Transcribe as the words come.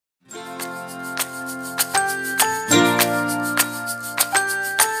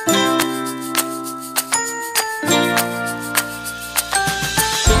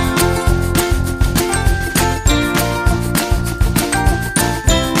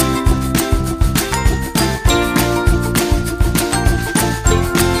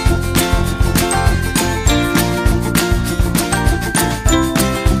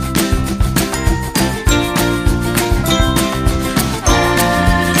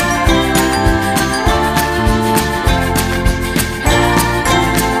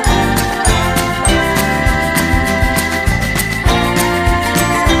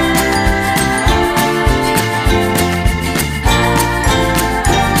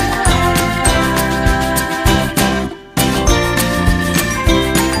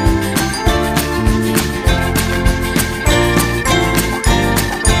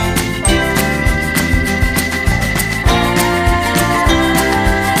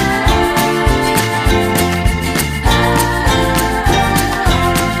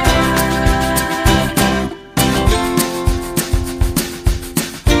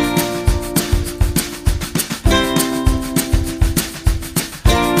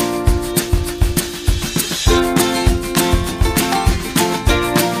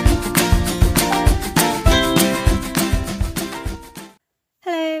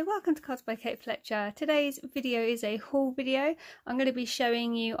Cards by Kate Fletcher. Today's video is a haul video. I'm going to be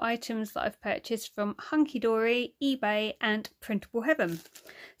showing you items that I've purchased from hunkydory, eBay and Printable Heaven.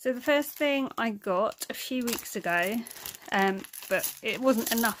 So the first thing I got a few weeks ago, but it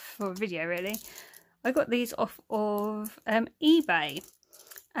wasn't enough for a video really. I got these off of eBay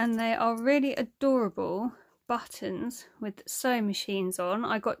and they are really adorable buttons with sewing machines on.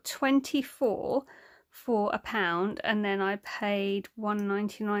 I got 24 for £1 and then I paid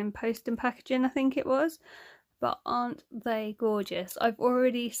 £1.99 post and packaging, I think it was. But aren't they gorgeous? I've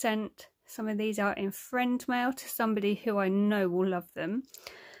already sent some of these out in friend mail to somebody who I know will love them.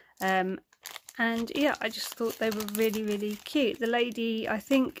 And yeah, I just thought they were really cute. The lady, I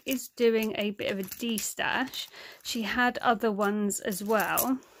think, is doing a bit of a de-stash. She had other ones as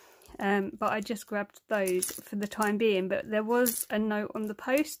well, but I just grabbed those for the time being. But there was a note on the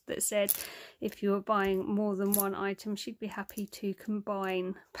post that said if you were buying more than one item, she'd be happy to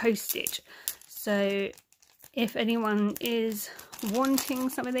combine postage. So if anyone is wanting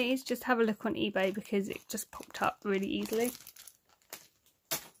some of these, just have a look on eBay because it just popped up really easily.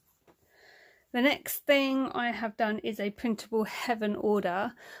 The next thing I have done is a Printable Heaven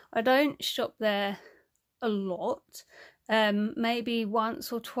order. I don't shop there a lot, maybe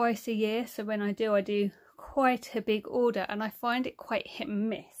once or twice a year. So when I do quite a big order and I find it quite hit and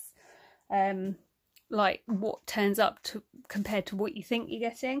miss. Like what turns up to compared to what you think you're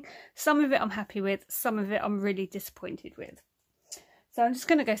getting. Some of it I'm happy with, some of it I'm really disappointed with. So I'm just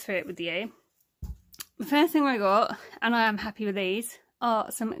going to go through it with you. The first thing I got, and I am happy with these,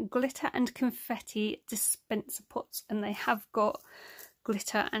 are some glitter and confetti dispenser pots, and they have got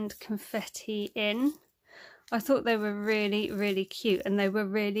glitter and confetti in. I thought they were really cute and they were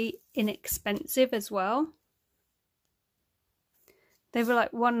really inexpensive as well. They were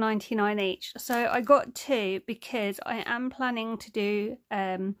like £1.99 each. So I got two because I am planning to do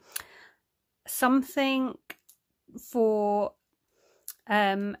something for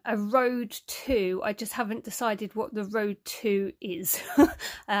a road 2. I just haven't decided what the road 2 is.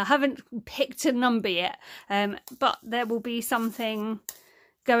 I haven't picked a number yet, but there will be something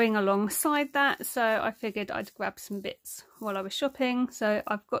going alongside that, so I figured I'd grab some bits while I was shopping. So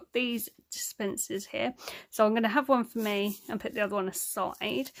I've got these dispensers here, so I'm going to have one for me and put the other one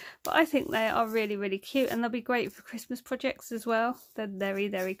aside, but I think they are really cute and they'll be great for Christmas projects as well. They're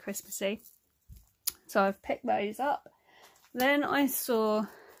very Christmassy, so I've picked those up. Then I saw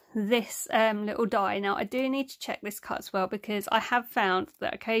this little die. Now I do need to check this cut as well because I have found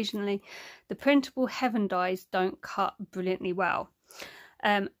that occasionally the Printable Heaven dies don't cut brilliantly well.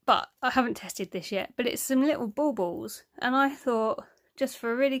 But I haven't tested this yet, but it's some little baubles and I thought just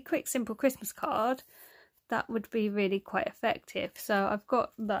for a really quick simple Christmas card that would be really quite effective. So I've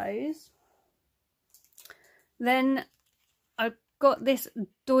got those. Then I've got this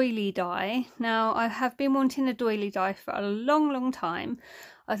doily die. Now I have been wanting a doily die for a long time.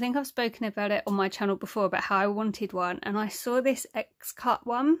 I think I've spoken about it on my channel before about how I wanted one, and I saw this X-cut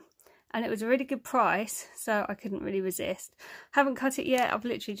one and it was a really good price, so I couldn't really resist. Haven't cut it yet, I've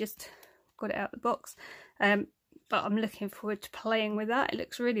literally just got it out of the box, but I'm looking forward to playing with that. It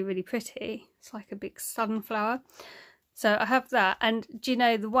looks really pretty. It's like a big sunflower. So I have that, and do you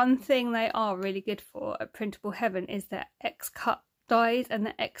know, the one thing they are really good for at Printable Heaven is their X-cut dies and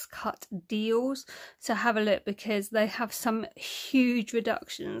the X-cut deals. So have a look because they have some huge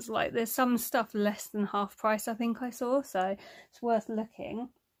reductions. Like there's some stuff less than half price I think I saw, so it's worth looking.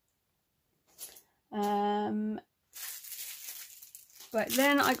 But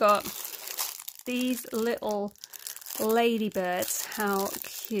then I got these little ladybirds. How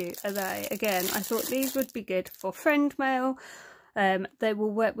cute are they? Again, I thought these would be good for friend mail. They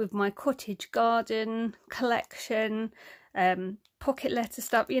will work with my cottage garden collection, pocket letter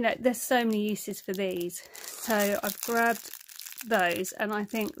stuff. You know, there's so many uses for these. So I've grabbed those and I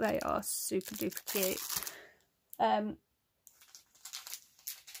think they are super duper cute.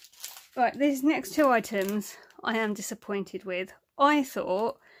 Right, these next two items I am disappointed with. I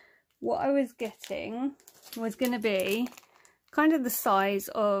thought what I was getting was going to be kind of the size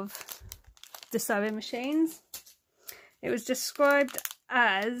of the sewing machines. It was described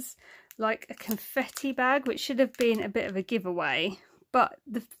as like a confetti bag, which should have been a bit of a giveaway, but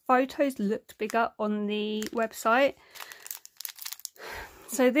the photos looked bigger on the website.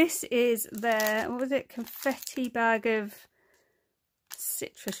 So this is their, what was it, confetti bag of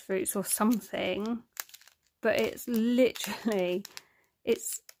citrus fruits or something, but it's literally,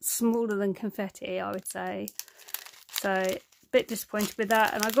 it's smaller than confetti, I would say. So a bit disappointed with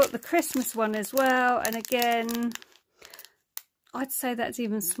that. And I got the Christmas one as well, and again I'd say that's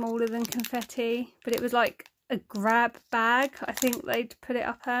even smaller than confetti, but it was like a grab bag, I think they'd put it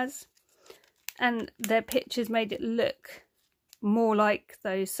up as. and their pictures made it look more like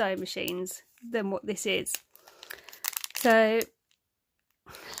those sewing machines than what this is. So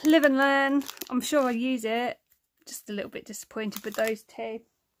live and learn. I'm sure I'll use it. Just a little bit disappointed with those two.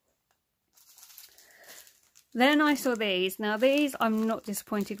 Then I saw these. Now these I'm not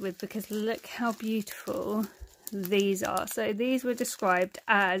disappointed with, because look how beautiful these are. So these were described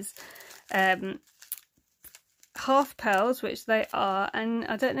as half pearls, which they are, and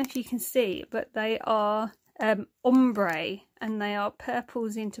I don't know if you can see, but they are ombre, and they are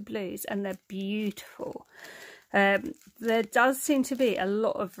purples into blues, and they're beautiful. There does seem to be a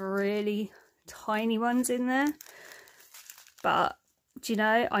lot of really tiny ones in there, but do you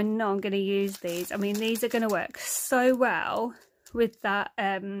know, I know I'm going to use these. I mean, these are going to work so well with that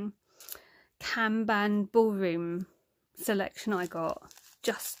Kanban ballroom selection I got.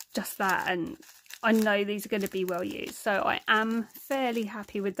 Just that, and I know these are going to be well used. So I am fairly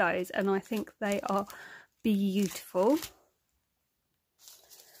happy with those, and I think they are beautiful.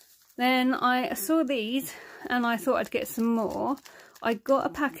 Then I saw these and I thought I'd get some more. I got a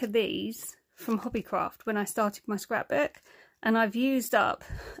pack of these from Hobbycraft when I started my scrapbook, and I've used up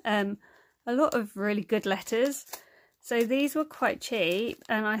a lot of really good letters. So these were quite cheap,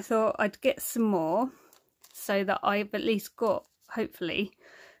 and I thought I'd get some more so that I've at least got, hopefully,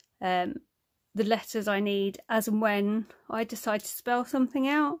 the letters I need as and when I decide to spell something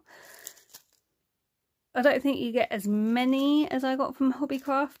out. I don't think you get as many as I got from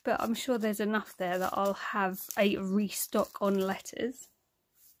Hobbycraft, but I'm sure there's enough there that I'll have a restock on letters.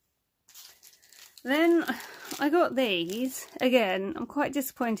 Then I got these. Again, I'm quite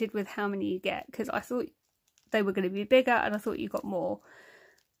disappointed with how many you get, because I thought they were going to be bigger and I thought you got more.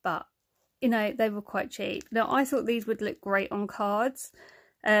 But, you know, they were quite cheap. Now, I thought these would look great on cards.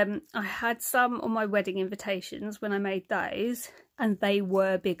 I had some on my wedding invitations when I made those, and they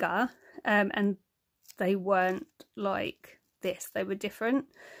were bigger, and they weren't like this. They were different.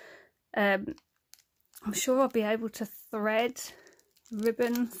 I'm sure I'll be able to thread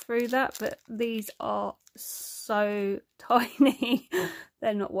ribbon through that, but these are so tiny.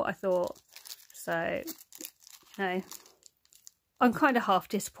 They're not what I thought. So, you know, I'm kind of half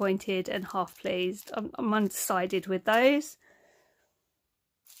disappointed and half pleased. I'm undecided with those.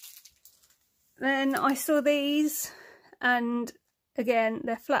 Then I saw these, and again,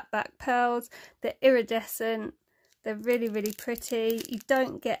 they're flat back pearls. They're iridescent. They're really, really pretty. You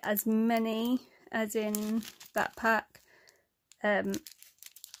don't get as many as in that pack. But,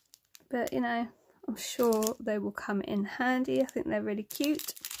 you know, I'm sure they will come in handy. I think they're really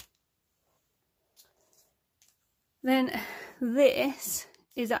cute. Then this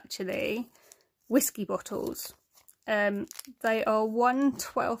is actually whiskey bottles. They are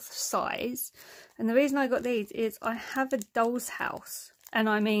 1/12 size, and the reason I got these is I have a doll's house, and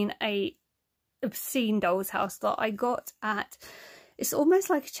I mean a obscene doll's house that I got at, it's almost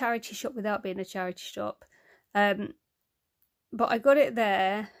like a charity shop without being a charity shop, but I got it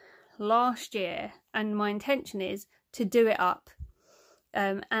there last year, and my intention is to do it up,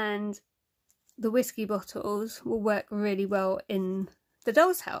 and the whiskey bottles will work really well in the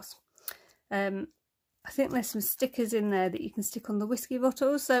doll's house. I think there's some stickers in there that you can stick on the whiskey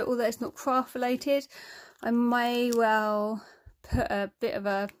bottles, so although it's not craft related, I may well put a bit of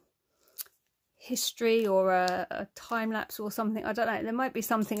a history or a time lapse or something. I don't know, there might be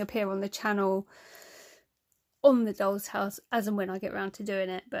something appear on the channel on the doll's house as and when I get around to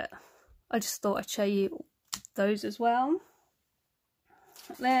doing it, but I just thought I'd show you those as well.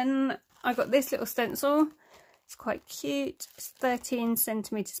 Then I got this little stencil. It's quite cute. It's 13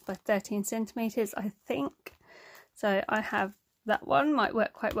 centimetres by 13 centimetres, I think. So I have that one. Might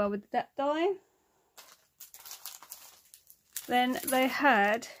work quite well with that die. Then they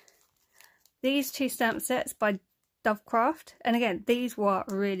had these two stamp sets by Dovecraft. And again, these were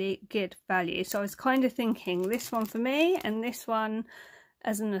really good value. So I was kind of thinking this one for me and this one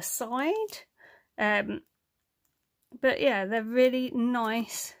as an aside. But yeah, they're really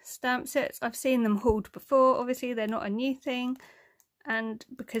nice stamp sets. I've seen them hauled before. Obviously, they're not a new thing. And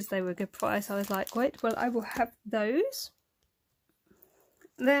because they were a good price, I was like, wait, well, I will have those.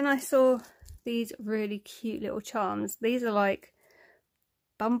 Then I saw these really cute little charms. These are like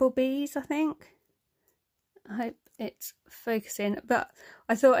bumblebees, I think. I hope it's focusing. But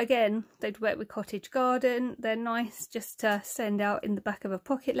I thought, again, they'd work with cottage garden. They're nice just to send out in the back of a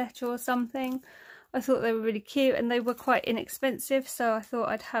pocket letter or something. I thought they were really cute, and they were quite inexpensive, so I thought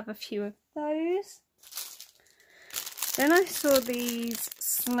I'd have a few of those. Then I saw these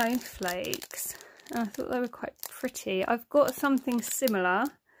snowflakes, and I thought they were quite pretty. I've got something similar,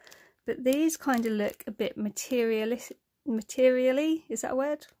 but these kind of look a bit materially, is that a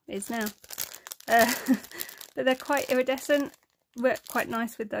word? It is now. but they're quite iridescent, work quite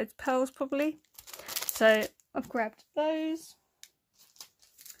nice with those pearls probably. So I've grabbed those.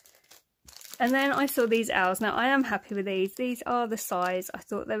 And then I saw these owls. Now I am happy with these. These are the size I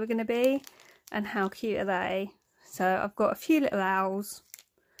thought they were going to be. And how cute are they? So I've got a few little owls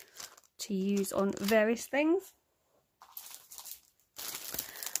to use on various things.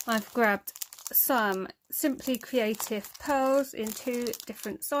 I've grabbed some Simply Creative pearls in 2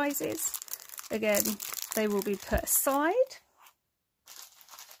 different sizes. Again, they will be put aside.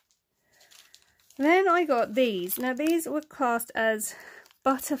 Then I got these. Now these were classed as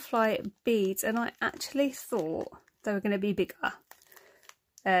butterfly beads, and I actually thought they were going to be bigger.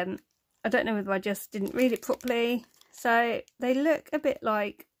 I don't know whether I just didn't read it properly. So they look a bit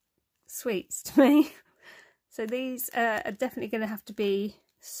like sweets to me. So these are definitely going to have to be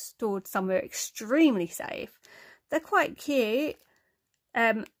stored somewhere extremely safe. They're quite cute.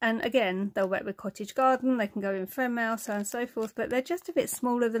 And again, they'll work with cottage garden, they can go in friend mail, so on and so forth, but they're just a bit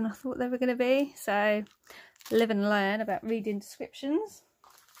smaller than I thought they were going to be. So live and learn about reading descriptions.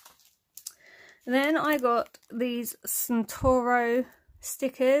 And then I got these Centauro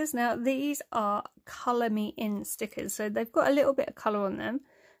stickers. Now these are colour me in stickers, so they've got a little bit of colour on them,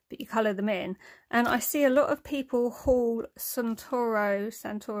 but you colour them in. And I see a lot of people haul Centauro,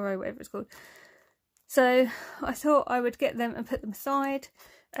 whatever it's called. So I thought I would get them and put them aside,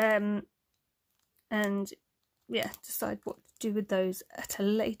 and yeah, decide what to do with those at a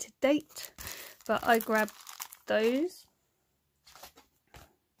later date. But I grabbed those.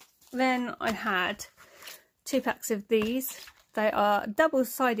 Then I had 2 packs of these. They are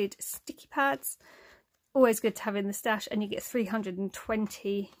double-sided sticky pads. Always good to have in the stash, and you get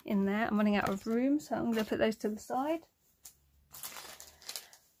 320 in there. I'm running out of room, so I'm going to put those to the side.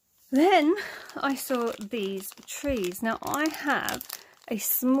 Then I saw these trees. Now I have a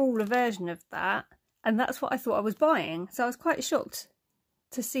smaller version of that, and that's what I thought I was buying. So I was quite shocked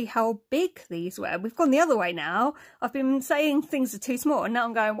to see how big these were. We've gone the other way now. I've been saying things are too small, and now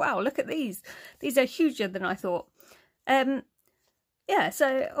I'm going, wow, look at these. These are huger than I thought. Yeah,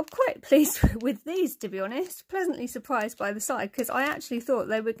 so I'm quite pleased with these, to be honest. Pleasantly surprised by the size, because I actually thought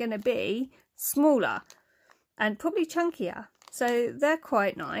they were going to be smaller and probably chunkier. So they're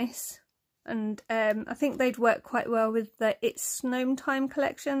quite nice, and I think they'd work quite well with the It's Gnome Time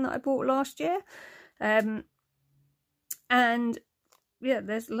collection that I bought last year. And yeah,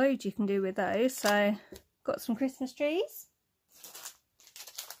 there's loads you can do with those. So got some Christmas trees.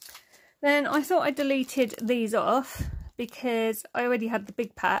 Then I thought I deleted these off because I already had the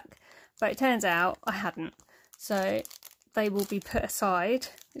big pack, but it turns out I hadn't. So they will be put aside.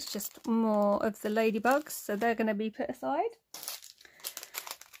 It's just more of the ladybugs, so they're going to be put aside.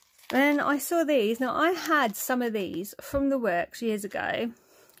 Then I saw these. Now I had some of these from the works years ago,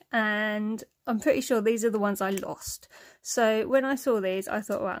 and I'm pretty sure these are the ones I lost. So when I saw these, I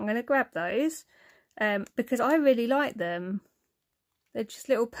thought, well, I'm going to grab those because I really like them. They're just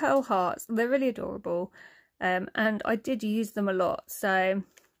little pearl hearts. They're really adorable, and I did use them a lot. So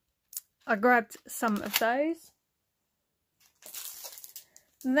I grabbed some of those.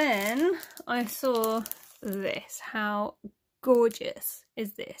 Then I saw this. How gorgeous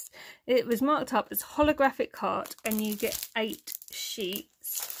is this? It was marked up as holographic card, and you get 8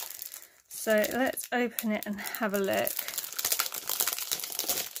 sheets. So let's open it and have a look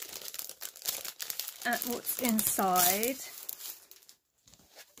at what's inside.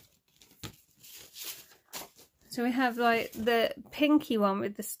 So we have like the pinky one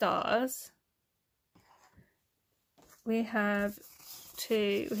with the stars. We have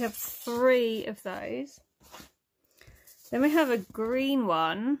 3 of those. Then we have a green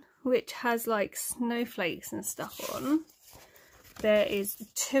one which has like snowflakes and stuff on. There is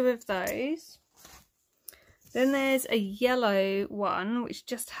 2 of those. Then there's a yellow one which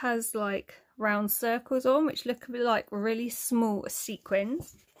just has like round circles on, which look a bit like really small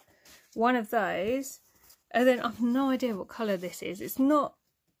sequins. 1 of those. And then I've no idea what colour this is. It's not,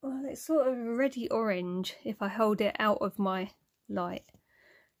 well, it's sort of reddy orange if I hold it out of my light.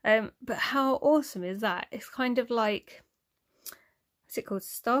 But how awesome is that? It's kind of like, what's it called,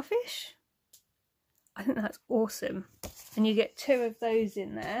 starfish? I think that's awesome. And you get 2 of those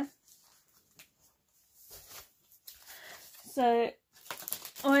in there. So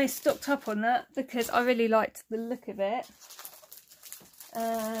I stocked up on that because I really liked the look of it.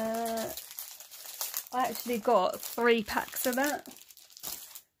 I actually got 3 packs of that,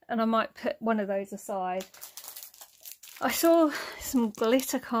 and I might put one of those aside. I saw some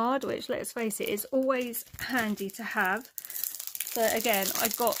glitter card, which, let's face it, is always handy to have. So again, I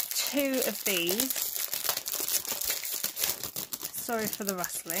got 2 of these. So sorry for the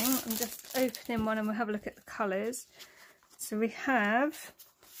rustling. I'm just opening one and we'll have a look at the colours. So we have,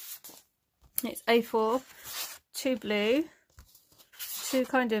 it's A4, 2 blue, 2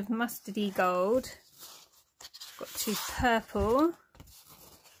 kind of mustardy gold, got 2 purple,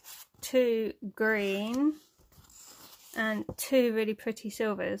 2 green, and 2 really pretty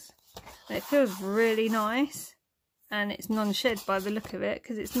silvers. And it feels really nice, and it's non-shed by the look of it,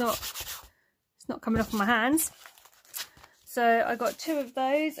 because it's not coming off my hands. So I got 2 of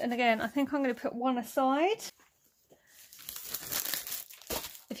those, and again I think I'm going to put one aside.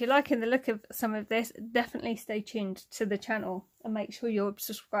 If you're liking the look of some of this, definitely stay tuned to the channel and make sure you're a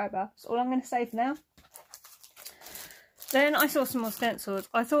subscriber. That's all I'm going to say for now. Then I saw some more stencils.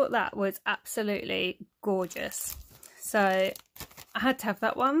 I thought that was absolutely gorgeous, so I had to have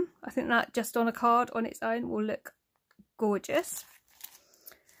that one. I think that just on a card on its own will look gorgeous.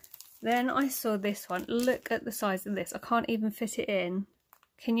 Then I saw this one. Look at the size of this. I can't even fit it in.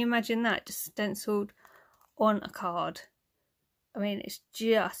 Can you imagine that just stenciled on a card? I mean, it's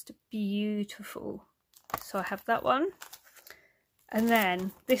just beautiful. So I have that one. And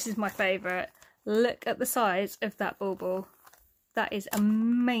then this is my favourite. Look at the size of that bauble. That is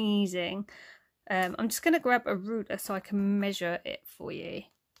amazing. I'm just going to grab a ruler so I can measure it for you.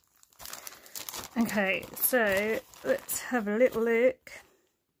 Okay, so let's have a little look.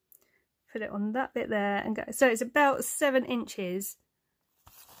 Put it on that bit there and go. So it's about 7 inches.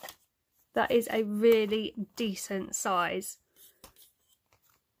 That is a really decent size. I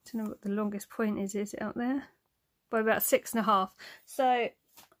don't know what the longest point is it out there? By about 6.5. So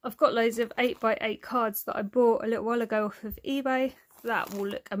I've got loads of 8x8 cards that I bought a little while ago off of eBay. That will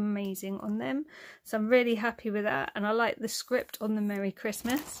look amazing on them. So I'm really happy with that, and I like the script on the Merry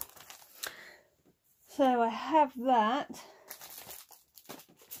Christmas. So I have that.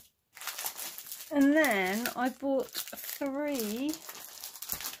 And then I bought 3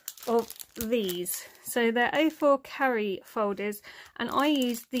 of these. So they're A4 carry folders, and I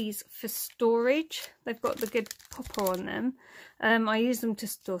use these for storage. They've got the good popper on them. I use them to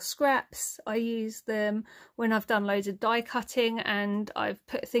store scraps. I use them when I've done loads of die cutting and I've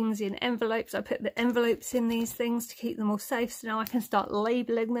put things in envelopes. I put the envelopes in these things to keep them all safe, so now I can start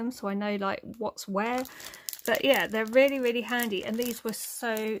labelling them so I know like what's where. But yeah, they're really, really handy, and these were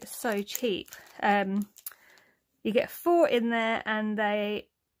so cheap. You get 4 in there and they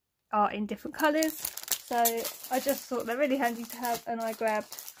are in different colours, so I just thought they're really handy to have, and I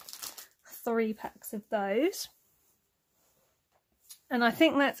grabbed 3 packs of those. And I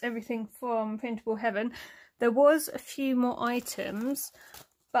think that's everything from Printable Heaven. There was a few more items,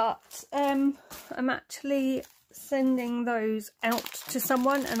 but I'm actually sending those out to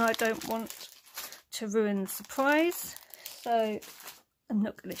someone, and I don't want to ruin the surprise, so I'm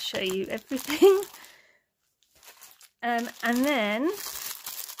not going to show you everything. And then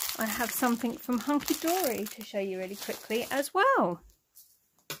I have something from Hunky to show you really quickly as well.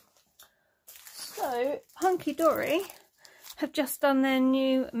 So Hunky have just done their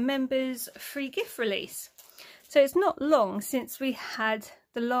new members free gift release. So it's not long since we had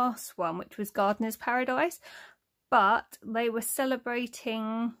the last one, which was Gardener's Paradise, but they were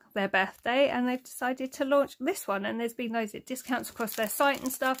celebrating their birthday and they've decided to launch this one, and there's been loads of discounts across their site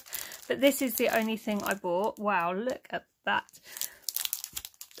and stuff, but this is the only thing I bought. Wow, look at that.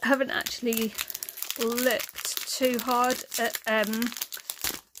 I haven't actually looked too hard at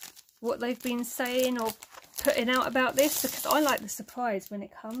what they've been saying or putting out about this, because I like the surprise when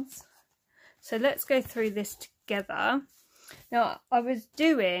it comes. So let's go through this together. Now, I was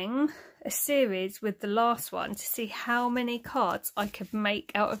doing a series with the last one to see how many cards I could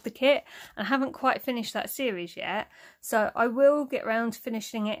make out of the kit, and I haven't quite finished that series yet, so I will get around to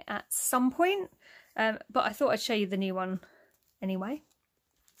finishing it at some point, but I thought I'd show you the new one anyway.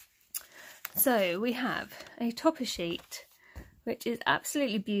 So we have a topper sheet, which is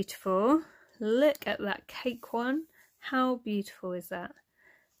absolutely beautiful. Look at that cake one. How beautiful is that?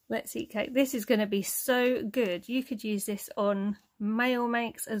 Let's eat cake. This is going to be so good. You could use this on male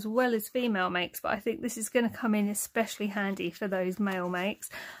makes as well as female makes, but I think this is going to come in especially handy for those male makes.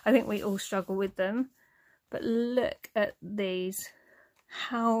 I think we all struggle with them. But look at these.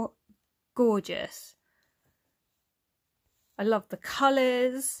 How gorgeous. I love the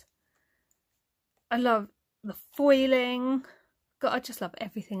colours. I love the foiling. God, I just love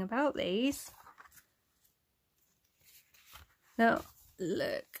everything about these. Now,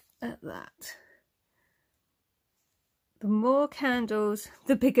 look at that. The more candles,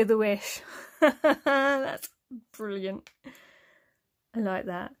 the bigger the wish. That's brilliant. I like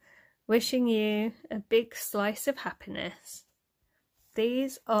that. Wishing you a big slice of happiness.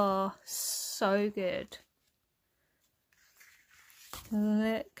 These are so good.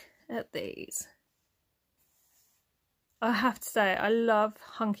 Look at these. I have to say, I love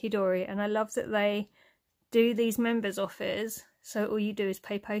Hunky-Dory, and I love that they do these members offers, so all you do is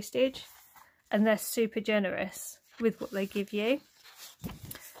pay postage, and they're super generous with what they give you.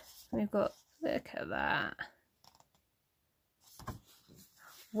 We've got, look at that.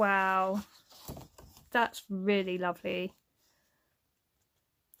 Wow, that's really lovely.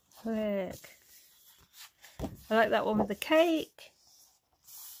 Look, I like that one with the cake.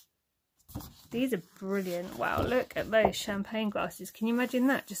 These are brilliant. Wow, look at those champagne glasses. Can you imagine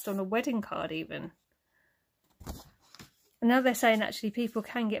that just on a wedding card even? And now they're saying actually people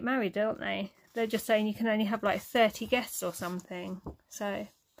can get married, don't they? They're just saying you can only have like 30 guests or something. So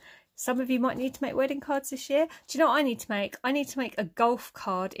some of you might need to make wedding cards this year. Do you know what I need to make? I need to make a golf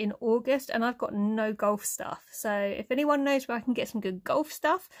card in August, and I've got no golf stuff. So if anyone knows where I can get some good golf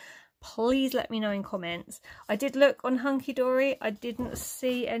stuff, please let me know in comments. I did look on Hunky-Dory. I didn't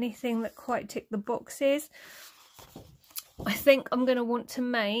see anything that quite ticked the boxes. I think I'm going to want to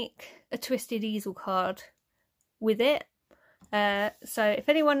make a twisted easel card with it. So if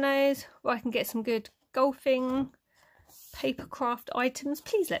anyone knows where I can get some good golfing paper craft items,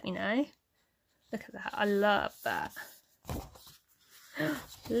 please let me know. Look at that. I love that.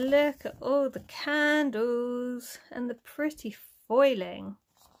 Look at all the candles and the pretty foiling.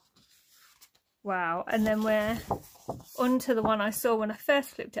 Wow. And then we're on to the one I saw when I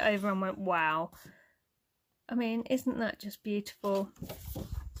first flipped it over and went, wow. I mean, isn't that just beautiful?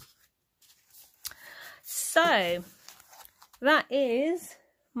 So that is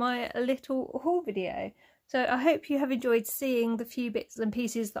my little haul video. So I hope you have enjoyed seeing the few bits and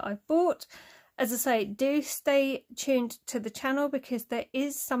pieces that I've bought. As I say, do stay tuned to the channel because there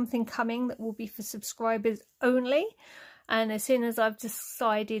is something coming that will be for subscribers only. And as soon as I've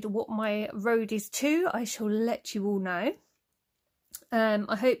decided what my road is to, I shall let you all know.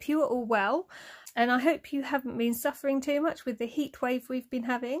 I hope you are all well, and I hope you haven't been suffering too much with the heat wave we've been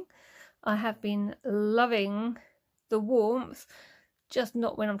having. I have been loving the warmth, just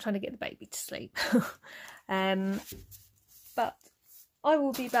not when I'm trying to get the baby to sleep. But I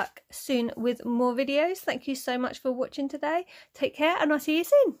will be back soon with more videos. Thank you so much for watching today. Take care, and I'll see you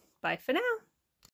soon. Bye for now.